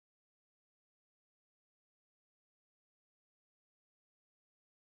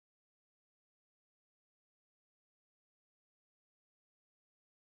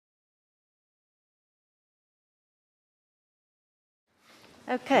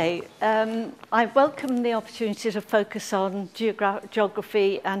Okay, I welcome the opportunity to focus on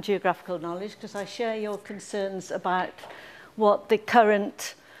geography and geographical knowledge because I share your concerns about what the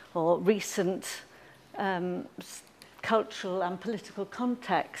current or recent cultural and political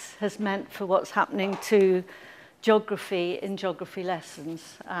context has meant for what's happening to geography in geography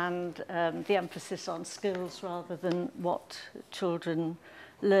lessons and the emphasis on skills rather than what children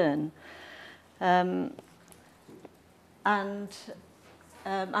learn.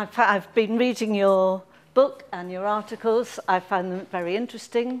 I've been reading your book and your articles. I found them very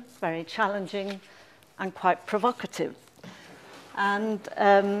interesting, very challenging, and quite provocative. And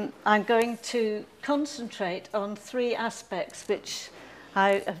I'm going to concentrate on three aspects which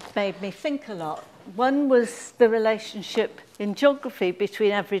have made me think a lot. One was the relationship in geography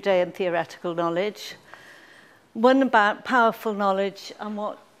between everyday and theoretical knowledge. One about powerful knowledge and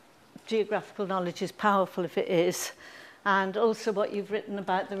what geographical knowledge is powerful if it is. And also what you've written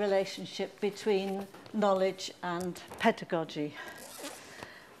about the relationship between knowledge and pedagogy.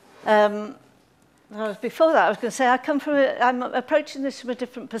 Before that, I was going to say I'm approaching this from a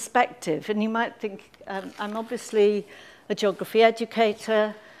different perspective, and you might think I'm obviously a geography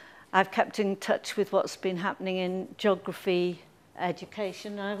educator. I've kept in touch with what's been happening in geography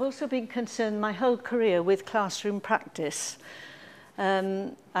education. I've also been concerned my whole career with classroom practice,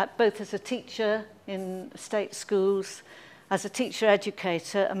 both as a teacher in state schools, as a teacher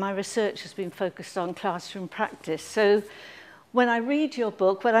educator, and my research has been focused on classroom practice. So when I read your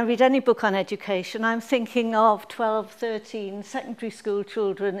book, when I read any book on education, I'm thinking of 12, 13 secondary school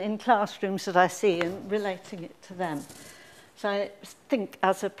children in classrooms that I see and relating it to them. So I think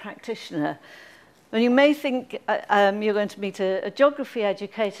as a practitioner, and you may think you're going to meet a geography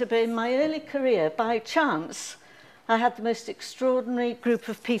educator, but in my early career, by chance, I had the most extraordinary group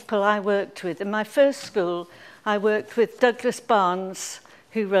of people I worked with. In my first school, I worked with Douglas Barnes,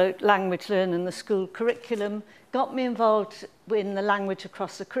 who wrote Language Learn in the School Curriculum, got me involved in the Language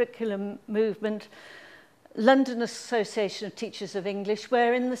Across the Curriculum movement, London Association of Teachers of English,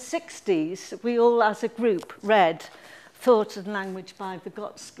 where in the 60s, we all as a group read Thought and Language by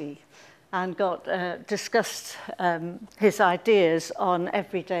Vygotsky and discussed his ideas on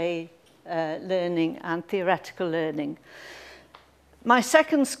everyday learning and theoretical learning. My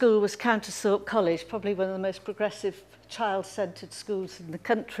second school was Countersthorpe College, probably one of the most progressive child-centred schools in the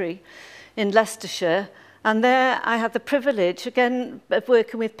country in Leicestershire. And there I had the privilege, again, of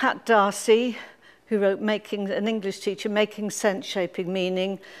working with Pat Darcy, who wrote an English teacher, Making Sense, Shaping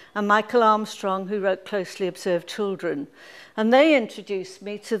Meaning, and Michael Armstrong, who wrote Closely Observed Children. And they introduced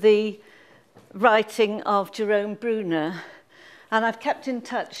me to the writing of Jerome Bruner. And I've kept in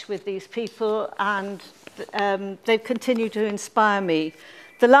touch with these people, and they've continued to inspire me.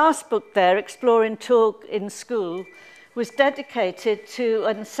 The last book there, Exploring Talk in School, was dedicated to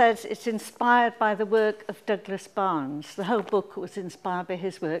and says it's inspired by the work of Douglas Barnes. The whole book was inspired by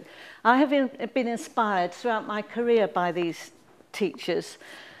his work. I have been inspired throughout my career by these teachers,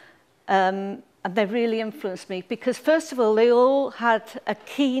 and they really influenced me because, first of all, they all had a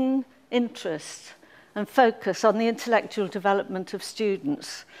keen interest and focus on the intellectual development of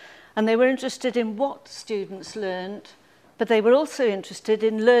students. And they were interested in what students learned, but they were also interested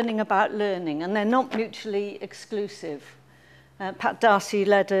in learning about learning, and they're not mutually exclusive. Pat Darcy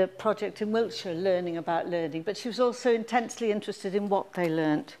led a project in Wiltshire, learning about learning, but she was also intensely interested in what they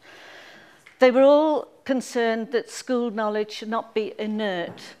learned. They were all concerned that school knowledge should not be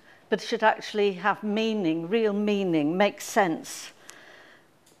inert, but should actually have meaning, real meaning, make sense.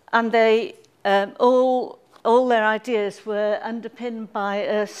 And they all their ideas were underpinned by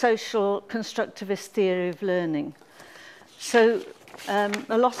a social constructivist theory of learning. So a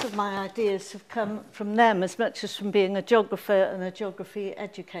lot of my ideas have come from them as much as from being a geographer and a geography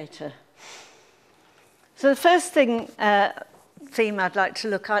educator. So the first theme I'd like to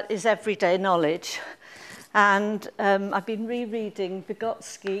look at is everyday knowledge. And I've been rereading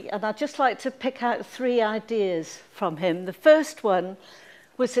Vygotsky, and I'd just like to pick out three ideas from him. The first one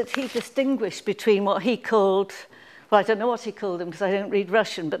was that he distinguished between what he called, well, I don't know what he called them because I don't read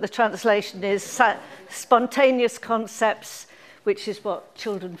Russian, but the translation is spontaneous concepts, which is what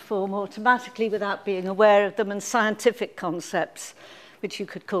children form automatically without being aware of them, and scientific concepts, which you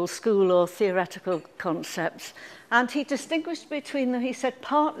could call school or theoretical concepts. And he distinguished between them, he said,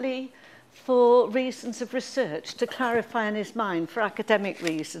 partly for reasons of research, to clarify in his mind, for academic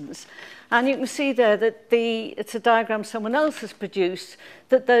reasons. And you can see there that it's a diagram someone else has produced,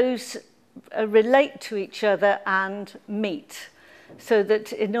 that those relate to each other and meet. So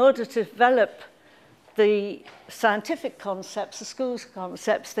that in order to develop the scientific concepts, the school's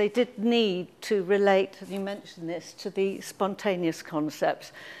concepts, they did need to relate, and you mentioned this, to the spontaneous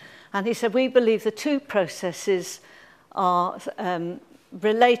concepts. And he said, we believe the two processes are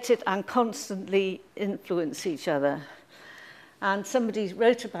related and constantly influence each other. And somebody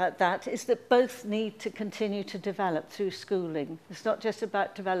wrote about that, is that both need to continue to develop through schooling. It's not just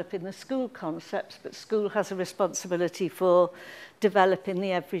about developing the school concepts, but school has a responsibility for developing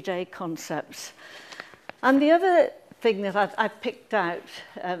the everyday concepts. And the other thing that I've picked out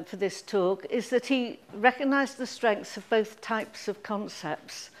for this talk is that he recognised the strengths of both types of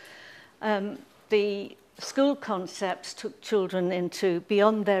concepts. The school concepts took children into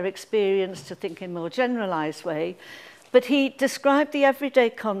beyond their experience to think in a more generalised way, but he described the everyday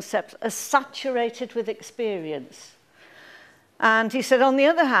concepts as saturated with experience. And he said, on the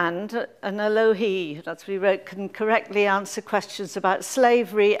other hand, and although he, that's what he wrote, can correctly answer questions about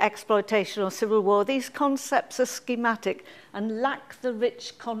slavery, exploitation, or civil war, these concepts are schematic and lack the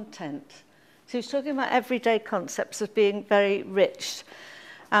rich content. So he's talking about everyday concepts as being very rich.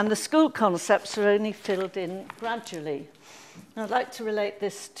 And the school concepts are only filled in gradually. Now, I'd like to relate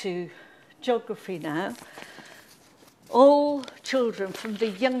this to geography now. All children from the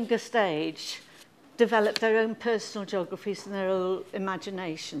youngest age develop their own personal geographies and their own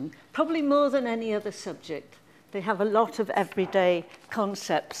imagination, probably more than any other subject. They have a lot of everyday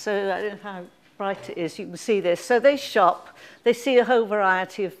concepts. So I don't know how bright it is, you can see this. So they shop, they see a whole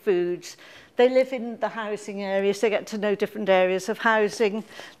variety of foods, they live in the housing areas, they get to know different areas of housing,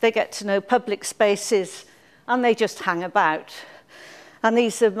 they get to know public spaces, and they just hang about. And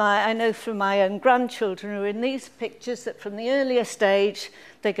these are I know from my own grandchildren who are in these pictures that from the earliest age,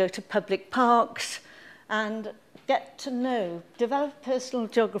 they go to public parks and get to know, develop personal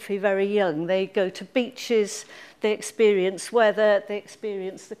geography very young. They go to beaches, they experience weather, they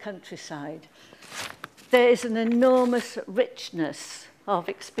experience the countryside. There is an enormous richness of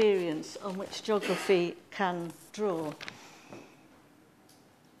experience on which geography can draw.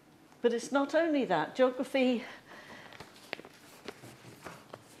 But it's not only that. Geography,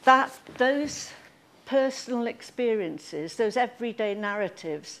 those personal experiences, those everyday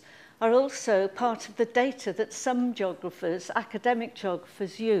narratives, are also part of the data that some geographers, academic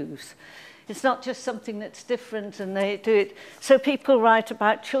geographers, use. It's not just something that's different and they do it. So people write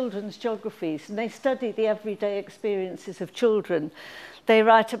about children's geographies and they study the everyday experiences of children. They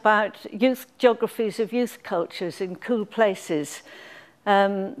write about youth geographies of youth cultures in cool places.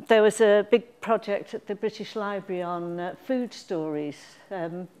 There was a big project at the British Library on food stories.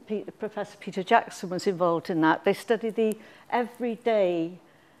 Professor Peter Jackson was involved in that. They studied the everyday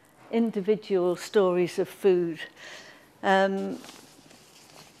individual stories of food.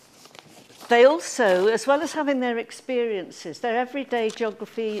 They also, as well as having their experiences, their everyday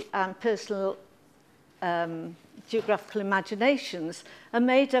geography and personal geographical imaginations are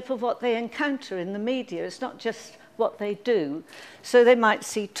made up of what they encounter in the media. It's not just what they do. So they might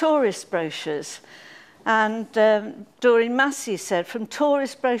see tourist brochures. And Doreen Massey said, from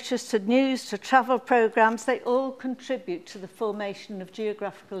tourist brochures to news to travel programs, they all contribute to the formation of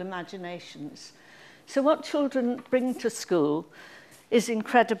geographical imaginations. So what children bring to school is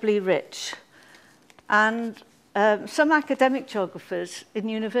incredibly rich. And some academic geographers in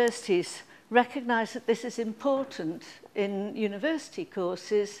universities recognise that this is important in university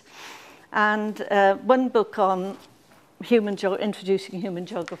courses. And one book on introducing human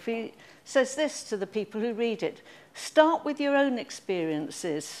geography says this to the people who read it: start with your own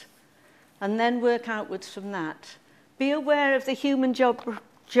experiences and then work outwards from that. Be aware of the human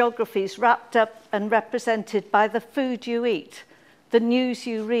geographies wrapped up and represented by the food you eat, the news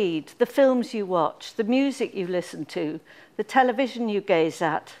you read, the films you watch, the music you listen to, the television you gaze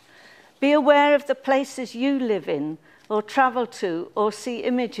at. Be aware of the places you live in or travel to or see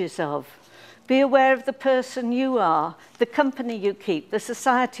images of. Be aware of the person you are, the company you keep, the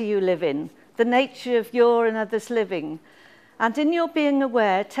society you live in, the nature of your and others' living. And in your being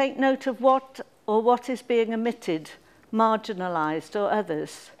aware, take note of what is being omitted, marginalised, or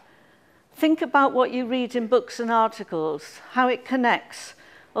others. Think about what you read in books and articles, how it connects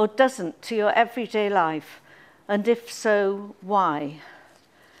or doesn't to your everyday life, and if so, why?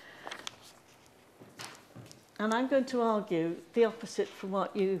 And I'm going to argue the opposite from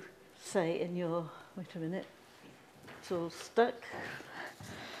what you say in your, wait a minute, it's all stuck.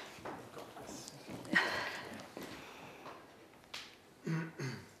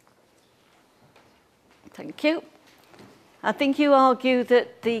 Thank you. I think you argue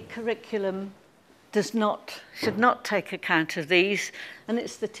that the curriculum should not take account of these, and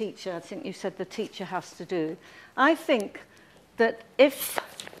it's the teacher. I think you said the teacher has to do. I think that if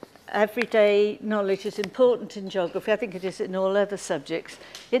everyday knowledge is important in geography, I think it is in all other subjects,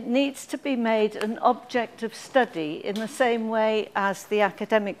 it needs to be made an object of study in the same way as the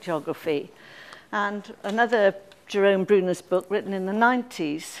academic geography. And another Jerome Bruner's book, written in the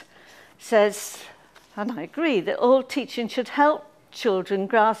 90s, says, and I agree, that all teaching should help children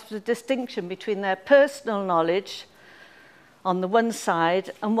grasp the distinction between their personal knowledge on the one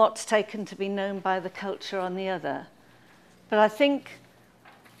side and what's taken to be known by the culture on the other. But I think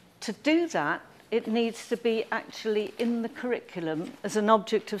to do that, it needs to be actually in the curriculum as an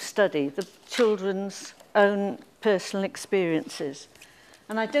object of study, the children's own personal experiences.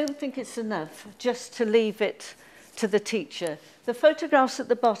 And I don't think it's enough just to leave it to the teacher. The photographs at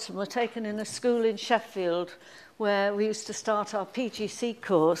the bottom were taken in a school in Sheffield where we used to start our PGC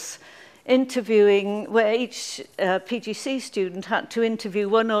course, interviewing, where each PGC student had to interview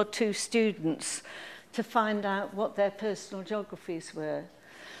 1 or 2 students to find out what their personal geographies were.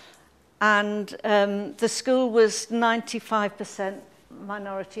 And the school was 95%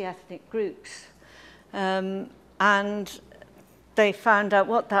 minority ethnic groups. And they found out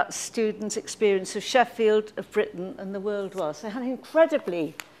what that student's experience of Sheffield, of Britain and the world was. They had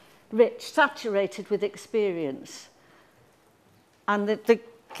incredibly rich, saturated with experience. And the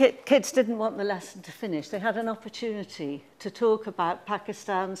kids didn't want the lesson to finish. They had an opportunity to talk about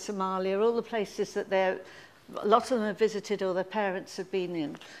Pakistan, Somalia, all the places that a lot of them have visited or their parents have been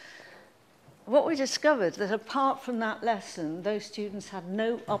in. What we discovered that apart from that lesson, those students had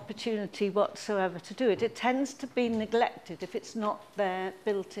no opportunity whatsoever to do it. It tends to be neglected if it's not there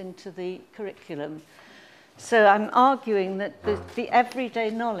built into the curriculum. So I'm arguing that the everyday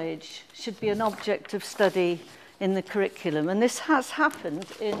knowledge should be an object of study in the curriculum. And this has happened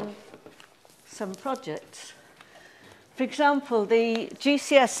in some projects. For example, the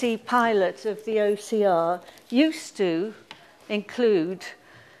GCSE pilot of the OCR used to include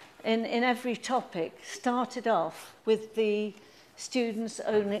in every topic, started off with the student's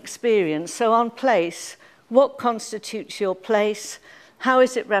own experience. So on place, what constitutes your place? How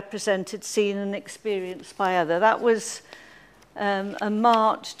is it represented, seen and experienced by other? That was a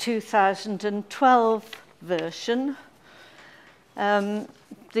March 2012 version. The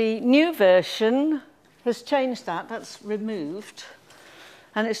new version has changed that, that's removed.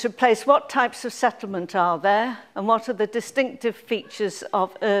 And it's replaced what types of settlement are there and what are the distinctive features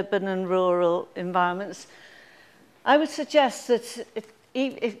of urban and rural environments. I would suggest that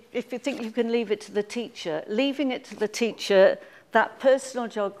if you think you can leave it to the teacher, leaving it to the teacher, that personal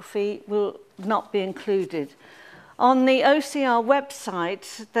geography will not be included. On the OCR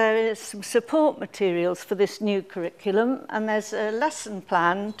website, there is some support materials for this new curriculum, and there's a lesson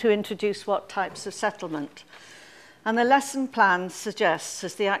plan to introduce what types of settlement. And the lesson plan suggests,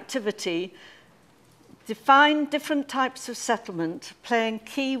 as the activity, define different types of settlement, playing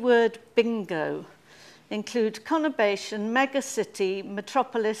keyword bingo, include conurbation, megacity,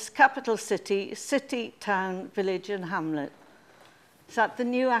 metropolis, capital city, city, town, village and hamlet. Is that the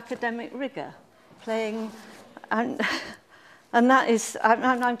new academic rigour? Playing, and that is,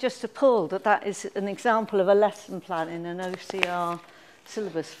 I'm just appalled that that is an example of a lesson plan in an OCR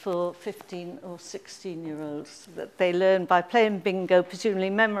syllabus for 15 or 16-year-olds, that they learn by playing bingo, presumably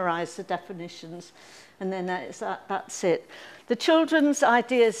memorise the definitions, and then that's it. The children's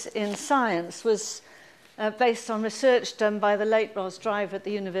ideas in science was based on research done by the late Ros Driver at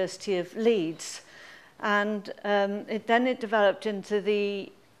the University of Leeds, and it developed into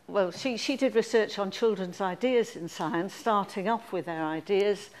the, well, she did research on children's ideas in science, starting off with their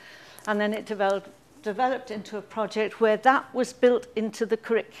ideas, and then it developed into a project where that was built into the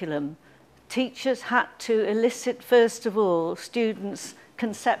curriculum. Teachers had to elicit, first of all, students'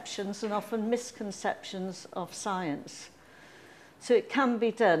 conceptions and often misconceptions of science. So it can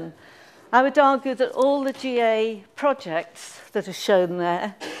be done. I would argue that all the GA projects that are shown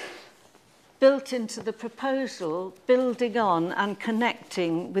there, built into the proposal, building on and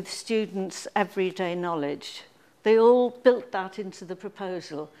connecting with students' everyday knowledge. They all built that into the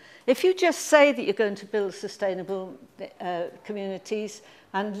proposal. If you just say that you're going to build sustainable communities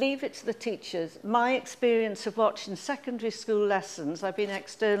and leave it to the teachers, my experience of watching secondary school lessons, I've been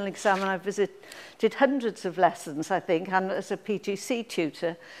external examiner, I've did hundreds of lessons, I think, and as a PGC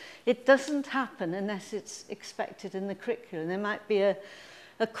tutor, it doesn't happen unless it's expected in the curriculum. There might be a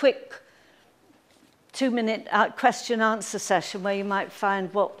quick 2-minute question-answer session where you might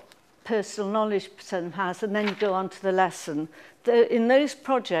find what personal knowledge person has, and then you go on to the lesson. In those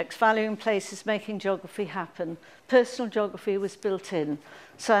projects, Valuing Places, Making Geography Happen, personal geography was built in.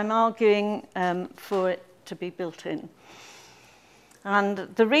 So I'm arguing for it to be built in. And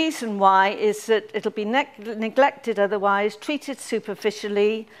the reason why is that it'll be neglected otherwise, treated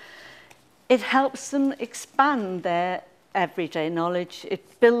superficially, it helps them expand their everyday knowledge.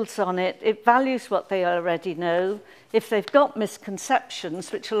 It builds on it. It values what they already know. If they've got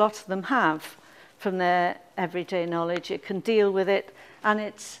misconceptions, which a lot of them have from their everyday knowledge, it can deal with it, and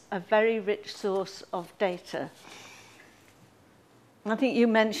it's a very rich source of data. I think you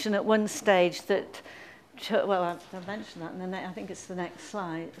mentioned at one stage that, well, I'll mention that, and I think it's the next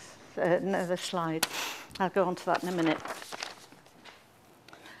slide, another slide. I'll go on to that in a minute.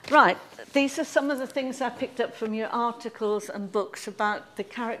 Right, these are some of the things I picked up from your articles and books about the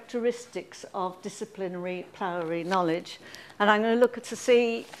characteristics of disciplinary ploughry knowledge. And I'm going to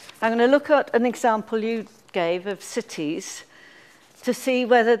look at an example you gave of cities to see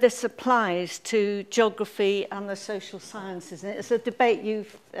whether this applies to geography and the social sciences. And it's a debate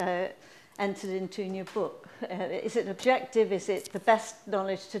you've entered into in your book. Is it objective? Is it the best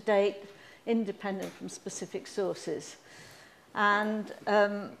knowledge to date, independent from specific sources? And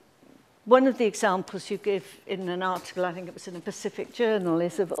one of the examples you give in an article, I think it was in a Pacific Journal,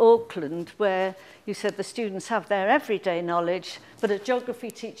 is of Auckland, where you said the students have their everyday knowledge, but a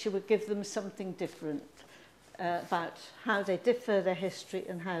geography teacher would give them something different about how they differ, their history,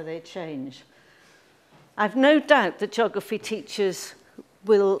 and how they change. I've no doubt that geography teachers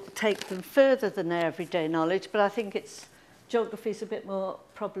will take them further than their everyday knowledge, but I think geography is a bit more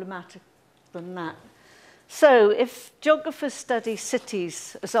problematic than that. So, if geographers study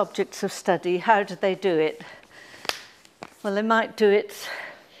cities as objects of study, how do they do it? Well, they might do it,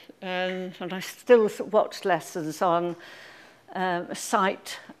 and I still watch lessons on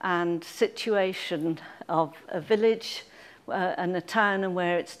site and situation of a village and a town and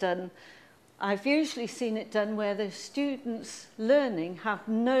where it's done. I've usually seen it done where the students learning have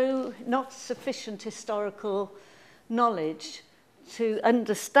not sufficient historical knowledge to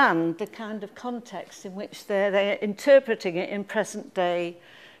understand the kind of context in which they're interpreting it in present day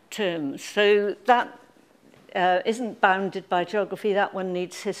terms. So that isn't bounded by geography, that one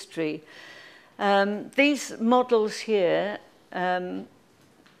needs history. These models here,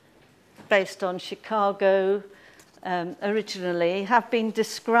 based on Chicago originally, have been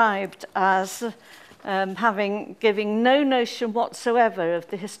described as giving no notion whatsoever of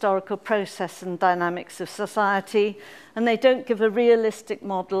the historical process and dynamics of society, and they don't give a realistic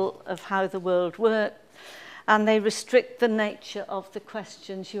model of how the world works, and they restrict the nature of the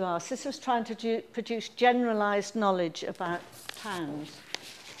questions you ask. This was trying to produce generalized knowledge about towns.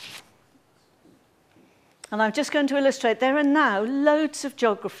 And I'm just going to illustrate, there are now loads of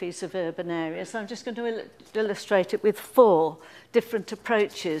geographies of urban areas. I'm just going to illustrate it with 4 different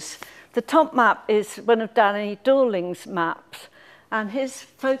approaches. The top map is one of Danny Dorling's maps, and his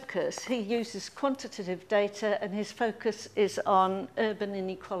focus, he uses quantitative data, and his focus is on urban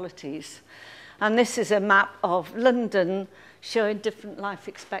inequalities. And this is a map of London showing different life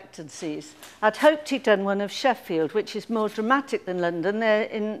expectancies. I'd hoped he'd done one of Sheffield, which is more dramatic than London.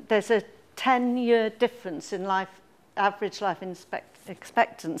 There's a 10-year difference in average life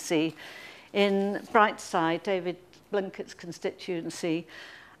expectancy in Brightside, David Blunkett's constituency,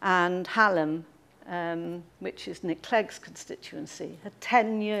 and Hallam, which is Nick Clegg's constituency, a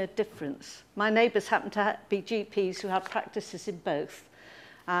 10-year difference. My neighbours happen to be GPs who have practices in both,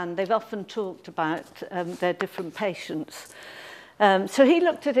 and they've often talked about their different patients. So he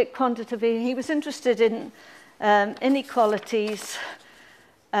looked at it quantitatively. He was interested in inequalities,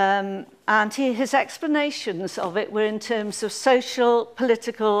 and his explanations of it were in terms of social,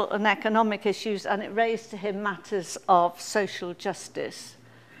 political, and economic issues, and it raised to him matters of social justice.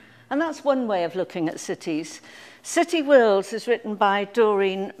 And that's one way of looking at cities. City Worlds is written by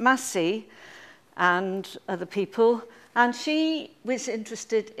Doreen Massey and other people, and she was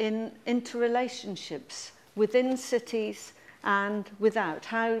interested in interrelationships within cities and without,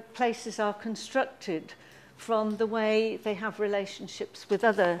 how places are constructed from the way they have relationships with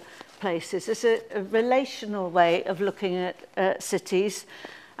other places. It's a relational way of looking at cities,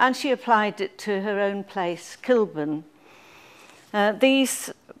 and she applied it to her own place, Kilburn.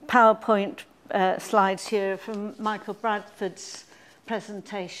 These PowerPoint slides here are from Michael Bradford's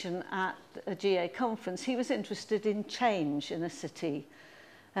presentation at a GA conference. He was interested in change in a city,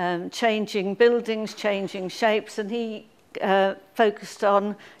 changing buildings, changing shapes, and he focused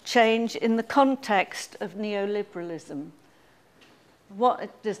on change in the context of neoliberalism.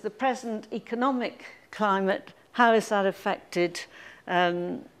 What does the present economic climate, how has that affected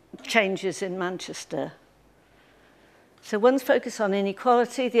changes in Manchester? So one's focused on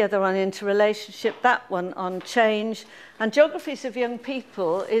inequality, the other on interrelationship, that one on change. And Geographies of Young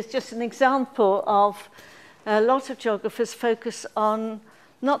People is just an example of a lot of geographers focus on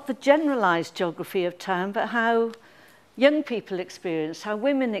not the generalized geography of town, but how young people experience, how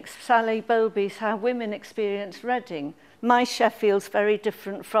women, Sally Bowlby's, how women experience Reading. My Sheffield's very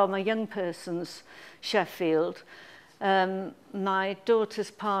different from a young person's Sheffield. My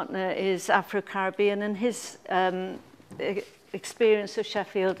daughter's partner is Afro-Caribbean, and his experience of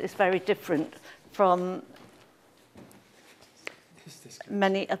Sheffield is very different from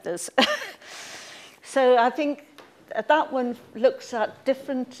many others. So I think that one looks at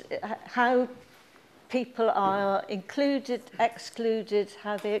different, how people are included, excluded,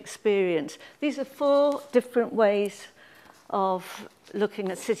 how they experience. These are 4 different ways of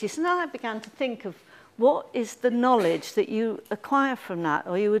looking at cities. And then I began to think of what is the knowledge that you acquire from that,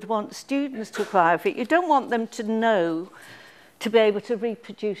 or you would want students to acquire from it. You don't want them to know, to be able to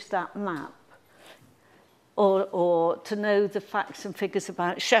reproduce that map, or to know the facts and figures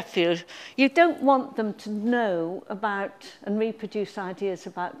about Sheffield. You don't want them to know about and reproduce ideas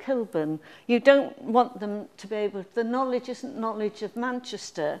about Kilburn. You don't want them to be able, the knowledge isn't knowledge of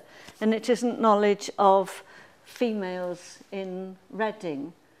Manchester, and it isn't knowledge of females in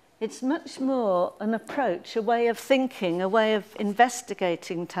Reading. It's much more an approach, a way of thinking, a way of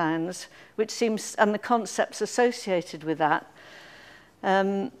investigating towns, which seems, and the concepts associated with that.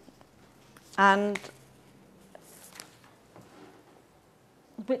 And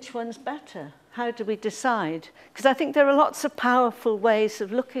which one's better? How do we decide? Because I think there are lots of powerful ways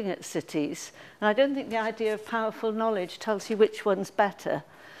of looking at cities, and I don't think the idea of powerful knowledge tells you which one's better.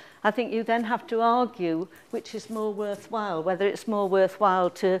 I think you then have to argue which is more worthwhile, whether it's more worthwhile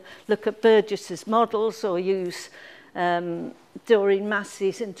to look at Burgess's models or use Doreen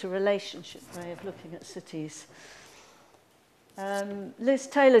Massey's interrelationship way of looking at cities. Liz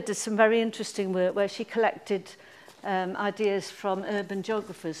Taylor did some very interesting work where she collected ideas from urban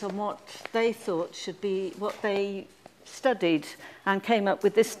geographers on what they thought should be, what they studied, and came up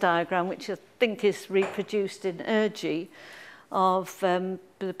with this diagram, which I think is reproduced in Urgi, of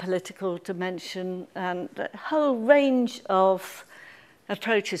the political dimension and a whole range of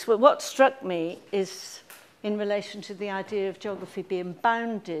approaches. But what struck me is, in relation to the idea of geography being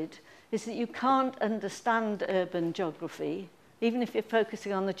bounded, is that you can't understand urban geography, even if you're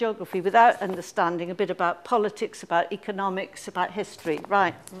focusing on the geography, without understanding a bit about politics, about economics, about history.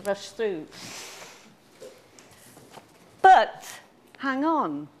 Right, we'll rush through. But hang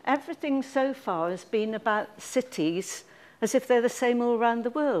on, everything so far has been about cities as if they're the same all around the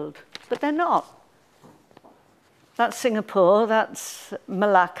world, but they're not. That's Singapore, that's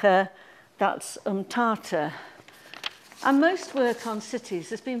Malacca, that's Umtata. And most work on cities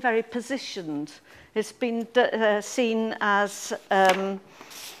has been very positioned. It's been seen as,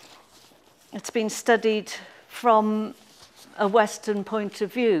 it's been studied from a Western point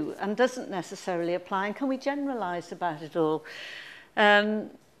of view and doesn't necessarily apply. And can we generalize about it all?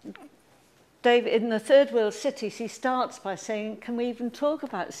 David, in the Third World Cities, he starts by saying, can we even talk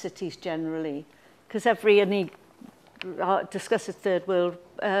about cities generally? Because and he discusses Third World,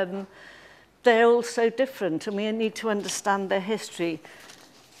 they're all so different, and we need to understand their history.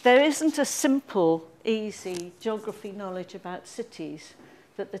 There isn't a simple, easy geography knowledge about cities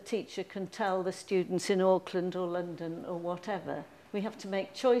that the teacher can tell the students in Auckland or London or whatever. We have to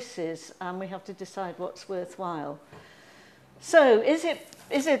make choices, and we have to decide what's worthwhile. So is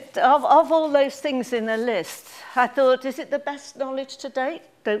it of all those things in the list, I thought, is it the best knowledge to date?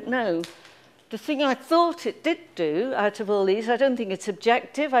 Don't know. The thing I thought it did do out of all these, I don't think it's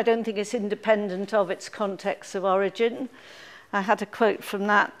objective. I don't think it's independent of its context of origin. I had a quote from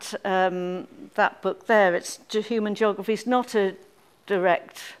that book there. It's Human Geography is not a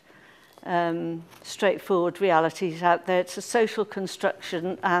direct, straightforward realities out there. It's a social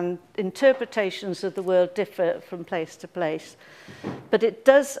construction, and interpretations of the world differ from place to place. But it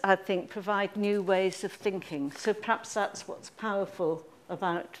does, I think, provide new ways of thinking. So perhaps that's what's powerful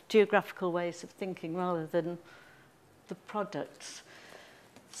about geographical ways of thinking rather than the products.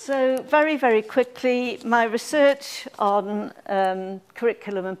 So very, very quickly, my research on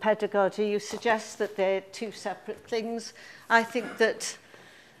curriculum and pedagogy, you suggest that they're 2 separate things. I think that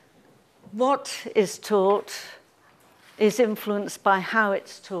what is taught is influenced by how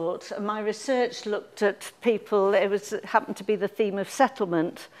it's taught. And my research looked at people, it happened to be the theme of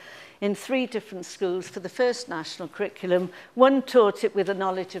settlement in 3 different schools for the first national curriculum. One taught it with a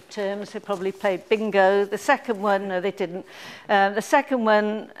knowledge of terms. They probably played bingo. The second one, no, they didn't. The second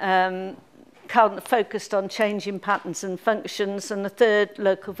one focused on changing patterns and functions. And the third,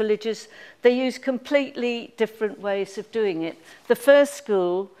 local villages. They used completely different ways of doing it. The first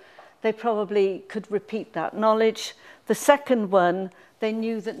school, they probably could repeat that knowledge. The second one, they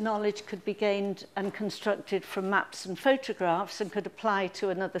knew that knowledge could be gained and constructed from maps and photographs and could apply to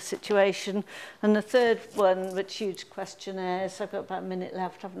another situation. And the third one, which huge questionnaires, I've got about a minute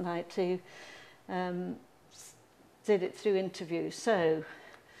left, haven't I, to did it through interviews. So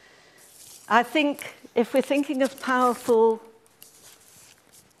I think if we're thinking of powerful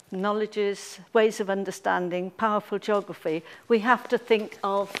knowledges, ways of understanding, powerful geography, we have to think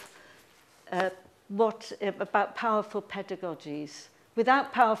of about powerful pedagogies.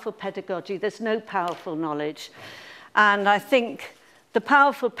 Without powerful pedagogy, there's no powerful knowledge. And I think the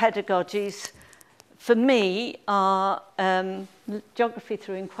powerful pedagogies, for me, are Geography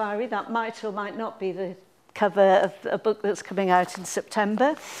Through Enquiry. That might or might not be the cover of a book that's coming out in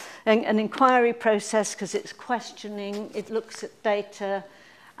September. An inquiry process, because it's questioning, it looks at data,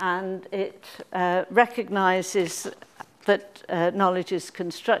 and it recognises that knowledge is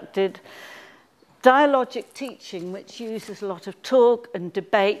constructed. Dialogic teaching, which uses a lot of talk and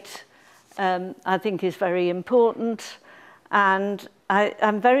debate, I think is very important. And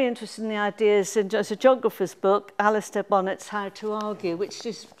I'm very interested in the ideas, as a geographer's book, Alistair Bonnett's How to Argue, which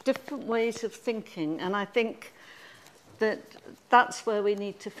is different ways of thinking. And I think that that's where we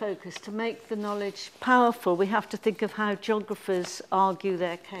need to focus. To make the knowledge powerful, we have to think of how geographers argue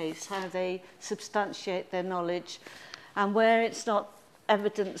their case, how they substantiate their knowledge, and where it's not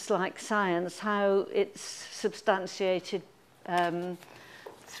evidence like science, how it's substantiated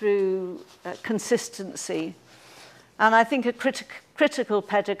through consistency. And I think a critical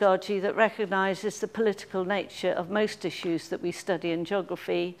pedagogy that recognises the political nature of most issues that we study in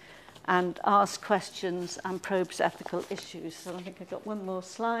geography and asks questions and probes ethical issues. So I think I've got one more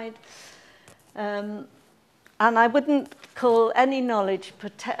slide. And I wouldn't call any knowledge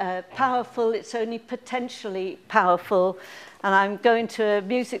powerful, it's only potentially powerful. And I'm going to a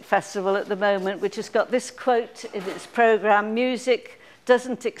music festival at the moment, which has got this quote in its programme: music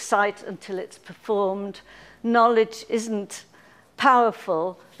doesn't excite until it's performed. Knowledge isn't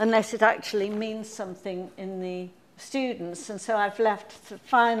powerful unless it actually means something in the students. And so I've left,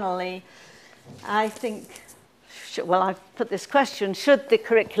 finally, I think, well, I've put this question: should the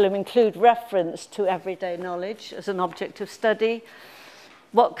curriculum include reference to everyday knowledge as an object of study?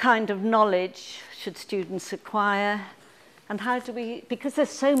 What kind of knowledge should students acquire? And how do we, because there's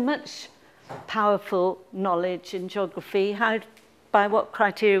so much powerful knowledge in geography, by what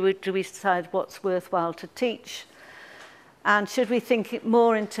criteria do we decide what's worthwhile to teach? And should we think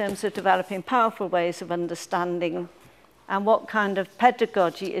more in terms of developing powerful ways of understanding? And what kind of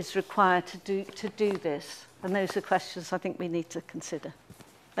pedagogy is required to do this? And those are questions I think we need to consider.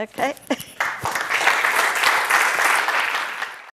 Okay.